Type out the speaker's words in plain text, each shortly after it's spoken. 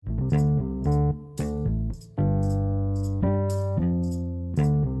Hello,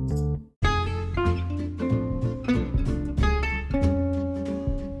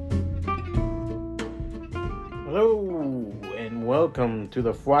 and welcome to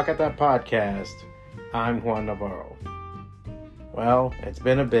the Fuacata Podcast. I'm Juan Navarro. Well, it's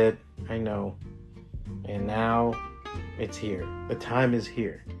been a bit, I know, and now it's here. The time is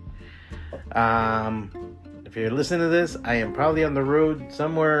here. If you're listening to this, I am probably on the road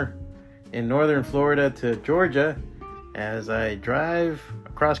somewhere in northern Florida to Georgia as I drive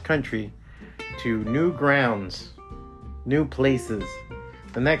across country to new grounds, new places,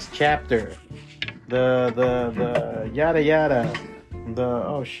 the next chapter, the yada yada,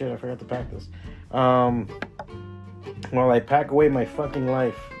 oh shit, I forgot to pack this. While I pack away my fucking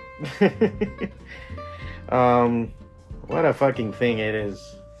life. What a fucking thing it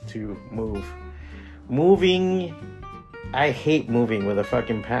is to move. Moving, I hate moving with a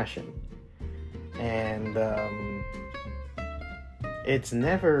fucking passion. And it's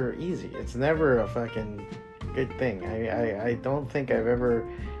never easy. It's never a fucking good thing. I don't think I've ever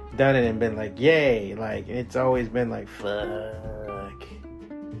done it and been like, yay. Like, it's always been like, fuck.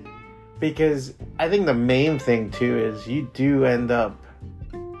 Because I think the main thing too is you do end up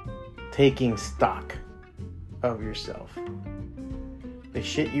taking stock of yourself. The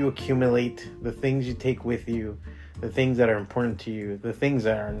shit you accumulate, the things you take with you, the things that are important to you, the things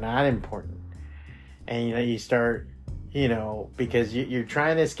that are not important. And you start, because you're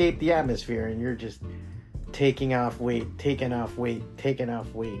trying to escape the atmosphere and you're just taking off weight.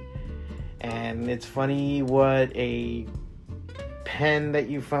 And it's funny what a pen that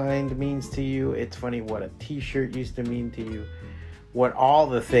you find means to you. It's funny what a t-shirt used to mean to you, what all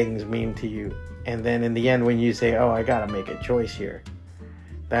the things mean to you. And then in the end, when you say, oh, I gotta make a choice here,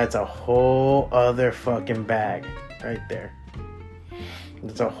 that's a whole other fucking bag right there.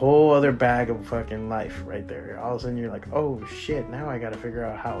 It's a whole other bag of fucking life right there. All of a sudden you're like, oh shit, now I gotta figure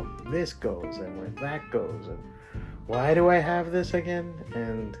out how this goes and where that goes and why do I have this again?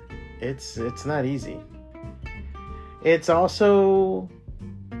 And it's not easy. It's also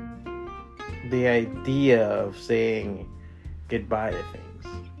the idea of saying goodbye to things.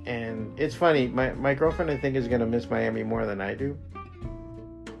 And it's funny, my girlfriend I think is gonna miss Miami more than I do.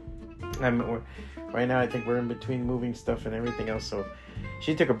 Right now I think we're in between moving stuff and everything else, so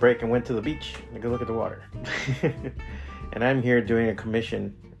she took a break and went to the beach to go look at the water. And I'm here doing a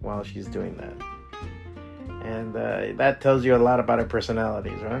commission while she's doing that. And that tells you a lot about her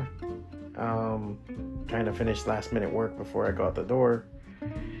personalities, right? Trying to finish last minute work before I go out the door.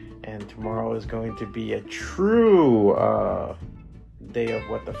 And tomorrow is going to be a true day of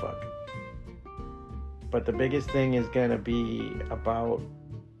what the fuck. But the biggest thing is going to be about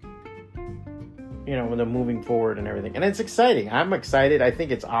the moving forward and everything. And it's exciting. I'm excited. I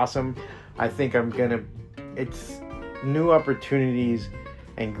think it's awesome. I think it's new opportunities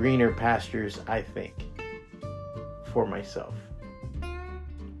and greener pastures, I think, for myself.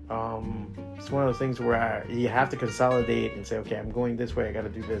 It's one of those things where you have to consolidate and say, okay, I'm going this way. I got to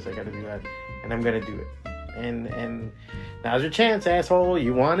do this. I got to do that. And I'm going to do it. And now's your chance, asshole.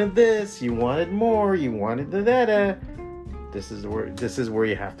 You wanted this. You wanted more. You wanted the data. This is where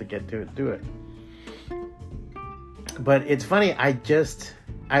you have to get to do it. But it's funny,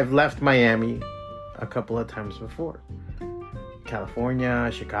 I've left Miami a couple of times before.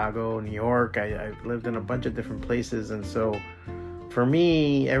 California, Chicago, New York. I've lived in a bunch of different places. And so for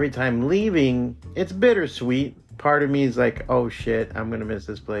me, every time leaving, it's bittersweet. Part of me is like, oh shit, I'm going to miss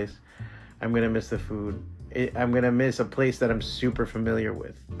this place. I'm going to miss the food. I'm going to miss a place that I'm super familiar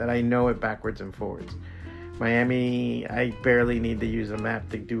with, that I know it backwards and forwards. Miami, I barely need to use a map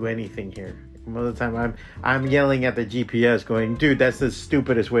to do anything here. Most of the time I'm yelling at the GPS going, dude, that's the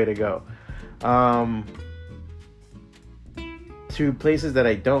stupidest way to go. To places that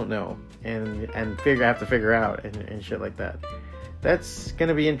I don't know and have to figure out and shit like that. That's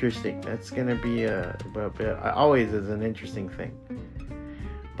gonna be interesting. That's gonna be always is an interesting thing.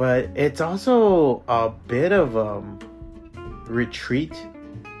 But it's also a bit of a retreat,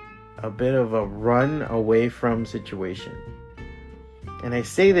 a bit of a run away from situation. And I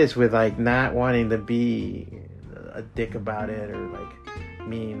say this with like not wanting to be a dick about it or like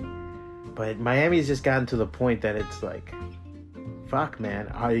mean, but Miami's just gotten to the point that it's like, fuck man,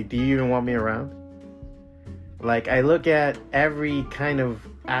 do you even want me around? Like I look at every kind of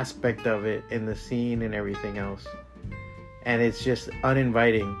aspect of it in the scene and everything else, and it's just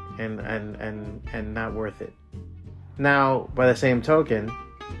uninviting and not worth it. Now, by the same token,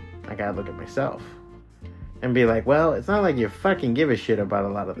 I gotta look at myself and be like, well, it's not like you fucking give a shit about a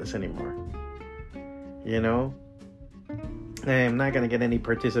lot of this anymore. I am not going to get any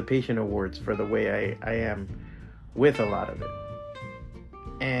participation awards for the way I am with a lot of it.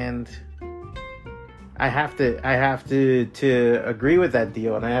 And I have to agree with that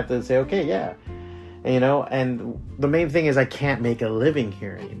deal, and I have to say, okay, yeah. And the main thing is I can't make a living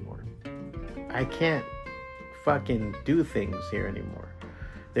here anymore. I can't fucking do things here anymore.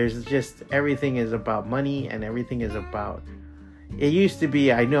 There's just, everything is about money, and everything is about, it used to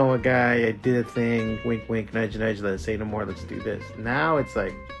be, I know a guy, I did a thing, wink, wink, nudge, nudge, let's say no more, let's do this. Now it's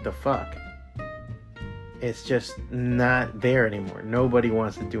like, the fuck? It's just not there anymore. Nobody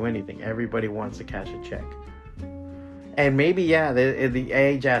wants to do anything. Everybody wants to cash a check. And maybe, yeah, the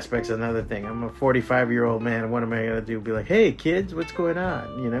age aspect's another thing. I'm a 45-year-old man. What am I going to do? Be like, hey, kids, what's going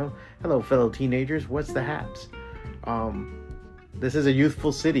on? Hello, fellow teenagers. What's the haps? This is a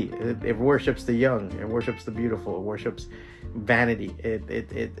youthful city. It worships the young. It worships the beautiful. It worships vanity.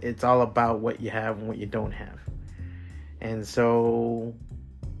 It's all about what you have and what you don't have. And so,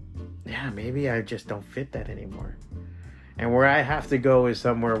 yeah, maybe I just don't fit that anymore. And where I have to go is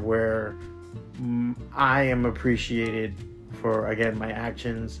somewhere where I am appreciated for, again, my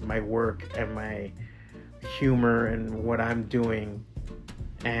actions, my work, and my humor and what I'm doing,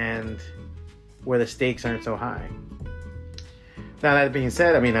 and where the stakes aren't so high. Now, that being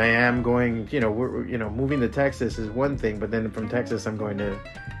said, I mean, I am going, moving to Texas is one thing, but then from Texas, I'm going to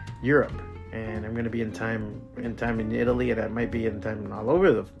Europe, and I'm going to be in time in Italy, and I might be in time all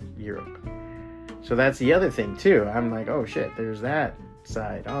over Europe. So that's the other thing too. I'm like, oh shit, there's that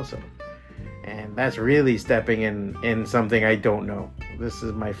side also. And that's really stepping in something I don't know. This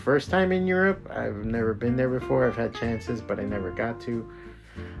is my first time in Europe. I've never been there before. I've had chances, but I never got to.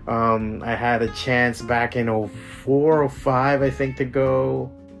 I had a chance back in 04, 05, I think, to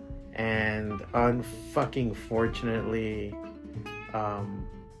go. And unfucking fortunately,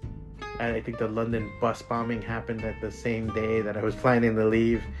 I think the London bus bombing happened at the same day that I was planning to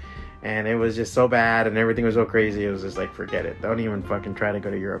leave. And it was just so bad, and everything was so crazy. It was just like, forget it. Don't even fucking try to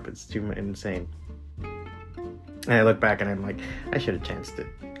go to Europe. It's too insane. And I look back and I'm like, I should have chanced it.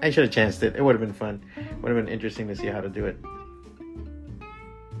 It would have been fun. It would have been interesting to see how to do it.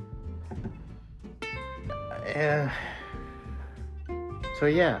 So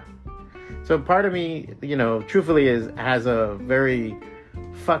yeah. So part of me, truthfully has a very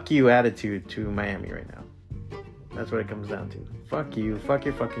fuck you attitude to Miami right now. That's what it comes down to. Fuck you. Fuck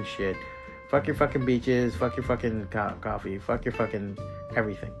your fucking shit. Fuck your fucking beaches. Fuck your fucking coffee. Fuck your fucking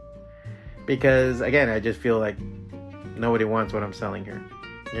everything. Because, again, I just feel like nobody wants what I'm selling here.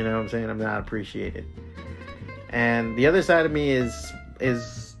 You know what I'm saying? I'm not appreciated. And the other side of me is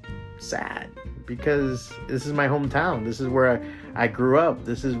sad. Because this is my hometown. This is where I grew up.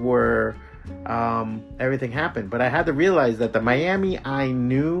 This is where everything happened. But I had to realize that the Miami I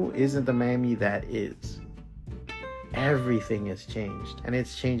knew isn't the Miami that is. Everything has changed, and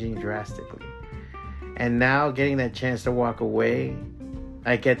it's changing drastically. And now, getting that chance to walk away,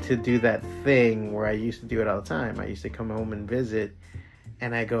 I get to do that thing where I used to do it all the time. I used to come home and visit,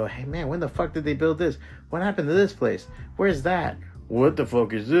 and I go, hey man, when the fuck did they build this? What happened to this place? Where's that? What the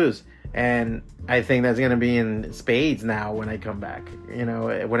fuck is this? And I think that's going to be in spades now when I come back,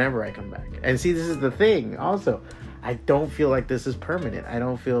 whenever I come back. And see, this is the thing also. I don't feel like this is permanent. I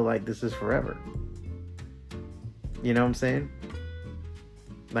don't feel like this is forever. You know what I'm saying?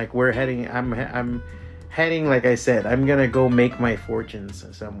 Like I'm heading, like I said, I'm going to go make my fortunes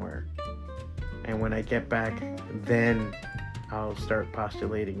somewhere. And when I get back, then I'll start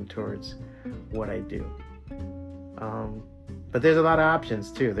postulating towards what I do. But there's a lot of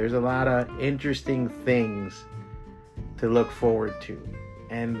options too. There's a lot of interesting things to look forward to.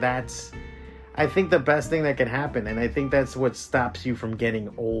 And that's, I think, the best thing that can happen. And I think that's what stops you from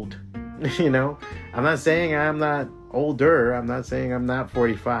getting old. I'm not saying I'm not older. I'm not saying I'm not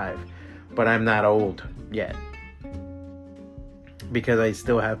 45, but I'm not old yet, because I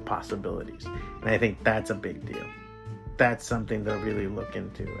still have possibilities. And I think that's a big deal. That's something to really look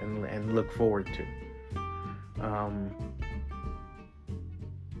into and look forward to.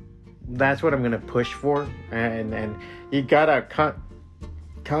 That's what I'm going to push for. And you got to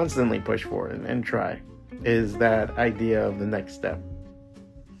constantly push for it and try, is that idea of the next step.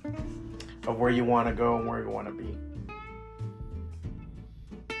 Of where you want to go and where you want to be.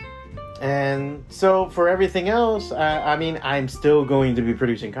 And so for everything else, I'm still going to be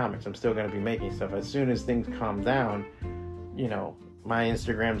producing comics. I'm still going to be making stuff. As soon as things calm down, my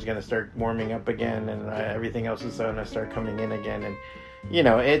Instagram's going to start warming up again, and everything else is going to start coming in again. And,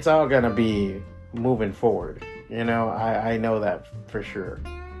 it's all going to be moving forward. I know that for sure.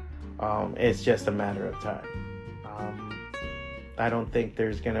 It's just a matter of time. I don't think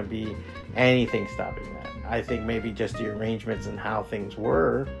there's going to be anything stopping that. I think maybe just the arrangements and how things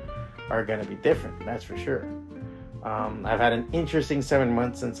were are going to be different. That's for sure. I've had an interesting 7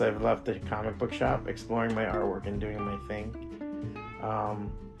 months since I've left the comic book shop, exploring my artwork and doing my thing,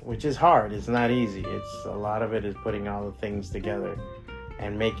 which is hard. It's not easy. It's a lot of it is putting all the things together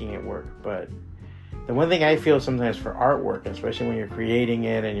and making it work. But the one thing I feel sometimes for artwork, especially when you're creating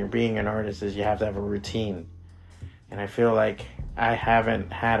it and you're being an artist, is you have to have a routine. And I feel like I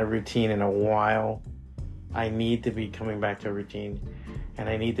haven't had a routine in a while. I need to be coming back to a routine. And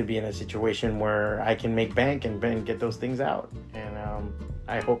I need to be in a situation where I can make bank and get those things out. And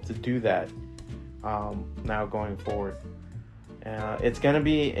I hope to do that now going forward. It's going to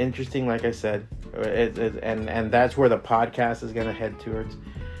be interesting, like I said. And that's where the podcast is going to head towards.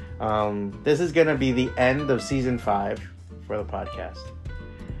 This is going to be the end of season 5 for the podcast.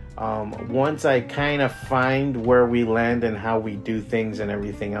 Once I kind of find where we land and how we do things and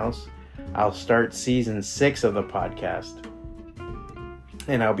everything else, I'll start season 6 of the podcast.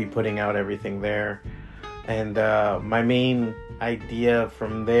 And I'll be putting out everything there. And my main idea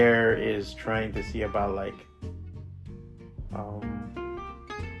from there is trying to see about, like,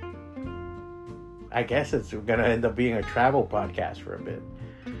 I guess it's going to end up being a travel podcast for a bit.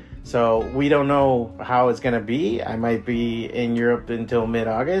 So we don't know how it's going to be. I might be in Europe until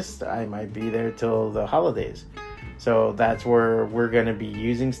mid-August. I might be there till the holidays. So that's where we're going to be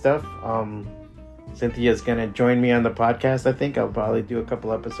using stuff. Cynthia's going to join me on the podcast. I think I'll probably do a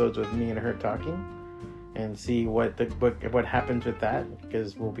couple episodes with me and her talking and see what happens with that,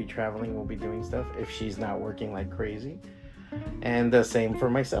 because we'll be traveling, we'll be doing stuff if she's not working like crazy. And the same for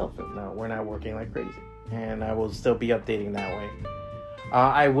myself. No, we're not working like crazy. And I will still be updating that way.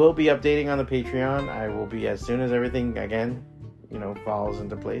 I will be updating on the Patreon. I will be, as soon as everything, again, falls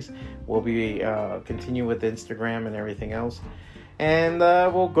into place, we'll be continue with Instagram and everything else. And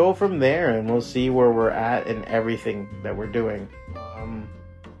we'll go from there, and we'll see where we're at in everything that we're doing.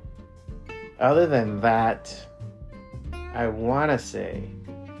 Other than that, I want to say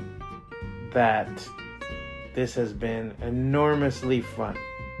that this has been enormously fun.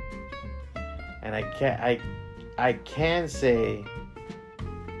 And I can say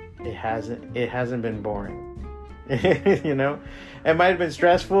it hasn't been boring. It might have been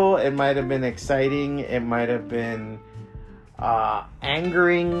stressful, it might have been exciting, it might have been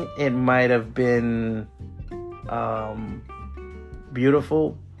angering, it might have been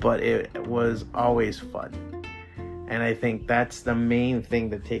beautiful, but it was always fun. And I think that's the main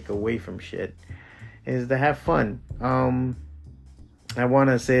thing to take away from shit, is to have fun. I want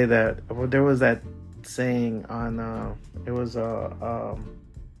to say that there was that saying on it was a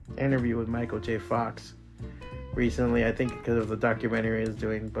interview with Michael J. Fox recently, I think because of the documentary he's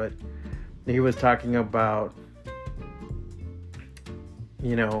doing, but he was talking about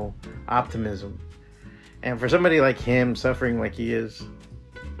optimism. And for somebody like him, suffering like he is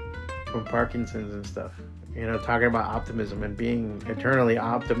from Parkinson's and stuff, talking about optimism and being eternally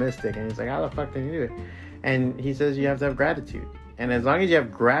optimistic, and he's like, how the fuck did you do it? And he says you have to have gratitude, and as long as you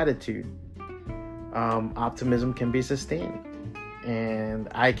have gratitude, optimism can be sustained. And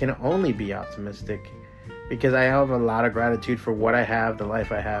I can only be optimistic because I have a lot of gratitude for what I have, the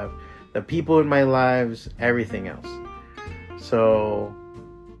life I have, the people in my lives, everything else. So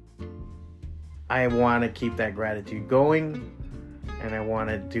I want to keep that gratitude going, and I want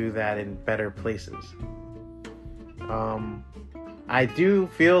to do that in better places. I do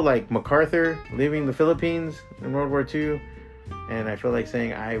feel like MacArthur leaving the Philippines in World War II, and I feel like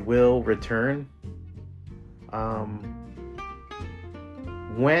saying I will return.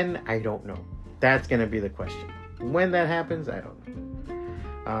 When? I don't know. That's going to be the question. When that happens, I don't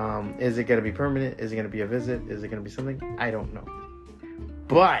know. Is it going to be permanent? Is it going to be a visit? Is it going to be something? I don't know.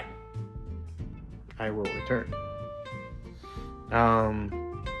 But I will return.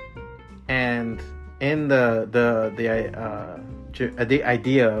 And in the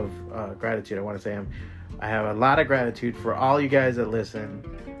idea of gratitude, I want to say I have a lot of gratitude for all you guys that listen.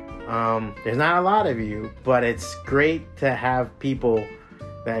 There's not a lot of you, but it's great to have people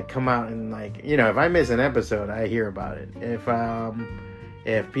that come out and, like, if I miss an episode, I hear about it.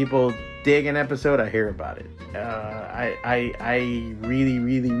 If people dig an episode, I hear about it. I really,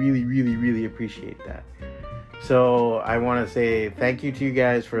 really, really, really, really appreciate that. So I want to say thank you to you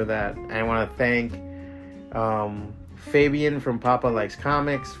guys for that. I want to thank Fabian from Papa Likes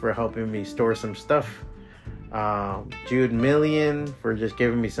Comics for helping me store some stuff. Jude Million for just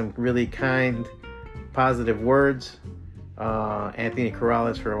giving me some really kind, positive words. Anthony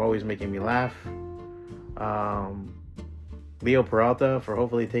Corrales for always making me laugh. Leo Peralta for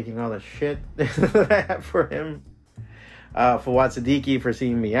hopefully taking all the shit that I have for him. Fawad Siddiqui for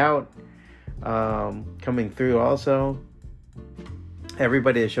seeing me out. coming through also.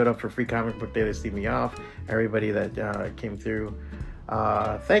 Everybody that showed up for Free Comic Book Day to see me off. Everybody that came through.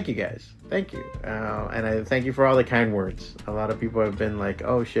 Thank you guys. Thank you. And I thank you for all the kind words. A lot of people have been like,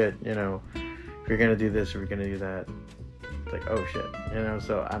 oh shit, if you're going to do this, if you're going to do that. It's like, oh shit,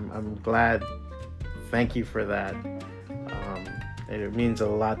 so I'm glad. Thank you for that. It means a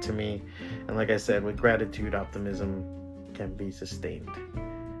lot to me. And like I said, with gratitude, optimism can be sustained.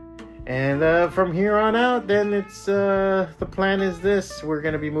 And from here on out, then it's the plan is this. We're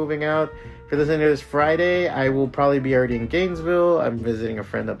going to be moving out. If you're listening to this Friday, I will probably be already in Gainesville. I'm visiting a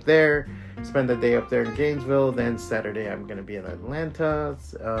friend up there. Spend the day up there in Gainesville. Then Saturday, I'm going to be in Atlanta.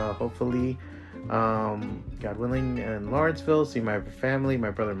 Hopefully, God willing, in Lawrenceville. See my family,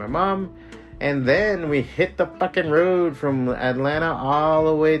 my brother, my mom. And then we hit the fucking road from Atlanta all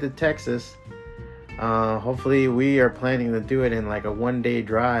the way to Texas. Hopefully we are planning to do it in like a 1-day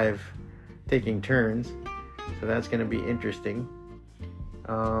drive, taking turns. So that's going to be interesting.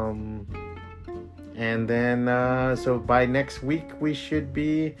 And then, so by next week we should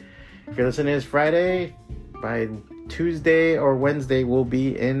be, if you're listening to this Friday, by Tuesday or Wednesday we'll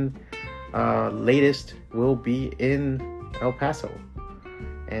be in, latest we'll be in El Paso.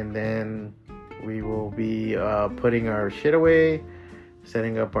 And then we will be putting our shit away,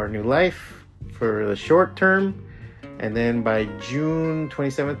 setting up our new life for the short term. And then by June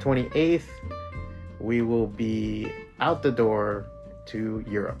 27th, 28th, we will be out the door to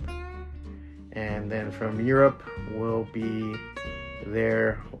Europe. And then from Europe, we'll be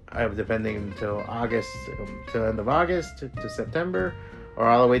there, depending until August, till end of August to September, or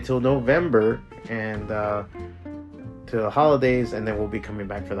all the way till November, and to the holidays, and then we'll be coming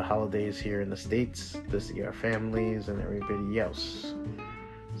back for the holidays here in the States to see our families and everybody else.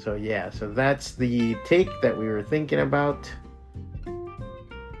 So yeah, so that's the take that we were thinking about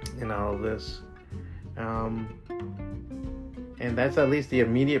in all of this. And that's at least the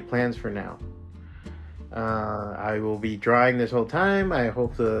immediate plans for now. I will be drawing this whole time. I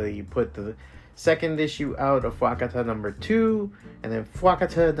hope to put the second issue out of Fuakata number 2, and then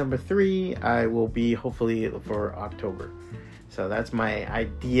Fuakata number 3 I will be hopefully for October. So that's my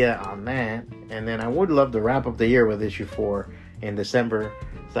idea on that. And then I would love to wrap up the year with issue 4 in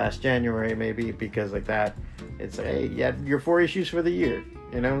December/January maybe, because like that, it's hey, you had your 4 issues for the year,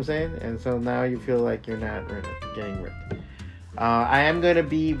 you know what I'm saying? And so now you feel like you're not getting ripped. I am going to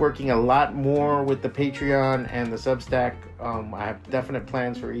be working a lot more with the Patreon and the Substack. I have definite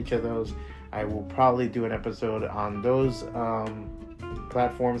plans for each of those. I will probably do an episode on those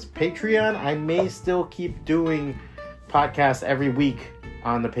platforms. Patreon, I may still keep doing podcasts every week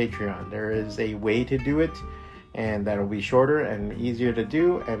on the Patreon. There is a way to do it, and that'll be shorter and easier to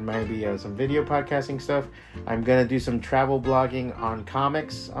do, and maybe some video podcasting stuff. I'm going to do some travel blogging on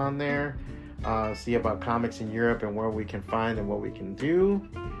comics on there. See about comics in Europe and where we can find and what we can do.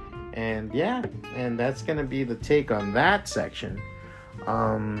 And yeah, and that's going to be the take on that section.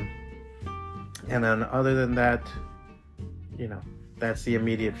 And then other than that, that's the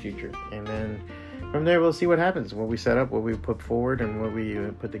immediate future. And then from there, we'll see what happens, what we set up, what we put forward, and what we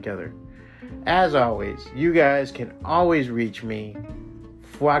put together. As always, you guys can always reach me,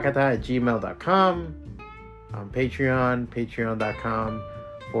 fuakata@gmail.com, on Patreon,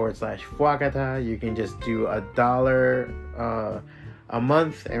 patreon.com/fuakata. You can just do $1 a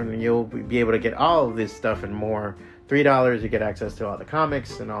month, and you'll be able to get all of this stuff and more. $3, you get access to all the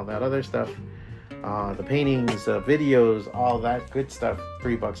comics and all that other stuff. The paintings, videos, all that good stuff,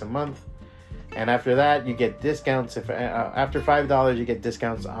 $3 a month. And after that, you get discounts. If after $5, you get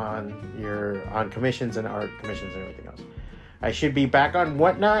discounts on commissions and art commissions and everything else. I should be back on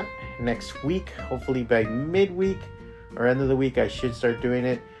Whatnot next week, hopefully by midweek or end of the week. I should start doing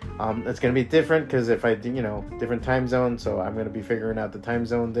it. It's going to be different because if I do, different time zones, so I'm going to be figuring out the time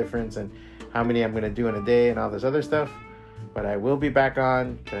zone difference and how many I'm going to do in a day and all this other stuff. But I will be back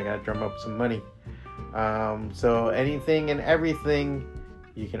on because I got to drum up some money. So anything and everything,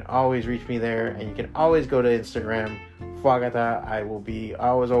 you can always reach me there, and you can always go to Instagram, Fuagata. I will be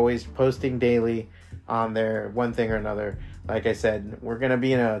always posting daily on there, one thing or another. Like I said, we're going to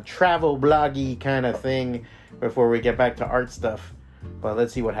be in a travel bloggy kind of thing before we get back to art stuff. But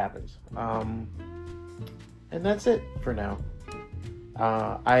let's see what happens. And that's it for now.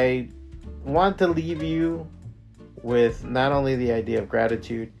 I want to leave you with not only the idea of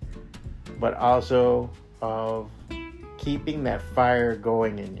gratitude, but also of keeping that fire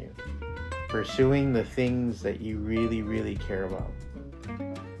going in you. Pursuing the things that you really, really care about.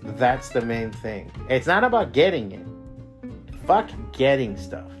 That's the main thing. It's not about getting it. Fuck getting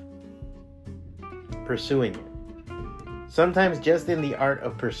stuff. Pursuing it. Sometimes just in the art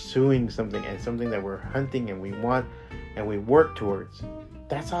of pursuing something and something that we're hunting and we want and we work towards.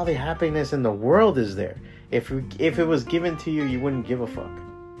 That's all the happiness in the world is there. If it was given to you, you wouldn't give a fuck.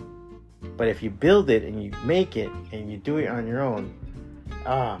 But if you build it and you make it and you do it on your own,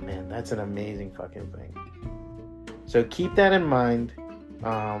 oh man, that's an amazing fucking thing. So keep that in mind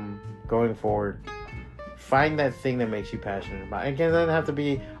going forward. Find that thing that makes you passionate about it. Again, it doesn't have to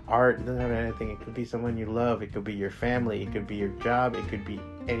be art. It doesn't have anything. It could be someone you love. It could be your family. It could be your job. It could be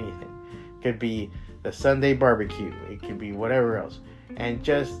anything. It could be the Sunday barbecue. It could be whatever else. And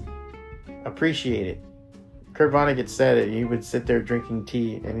just appreciate it. Kurt Vonnegut said it. He would sit there drinking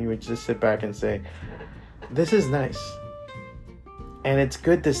tea and he would just sit back and say, this is nice. And it's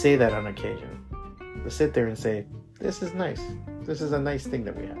good to say that on occasion. To sit there and say, this is nice. This is a nice thing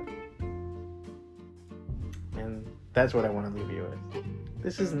that we have. And that's what I want to leave you with.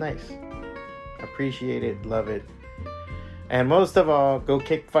 This is nice. Appreciate it. Love it. And most of all, go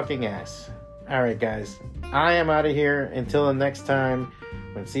kick fucking ass. Alright, guys. I am out of here. Until the next time,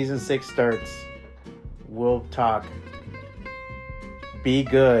 when season 6 starts, we'll talk. Be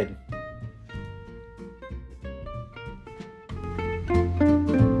good.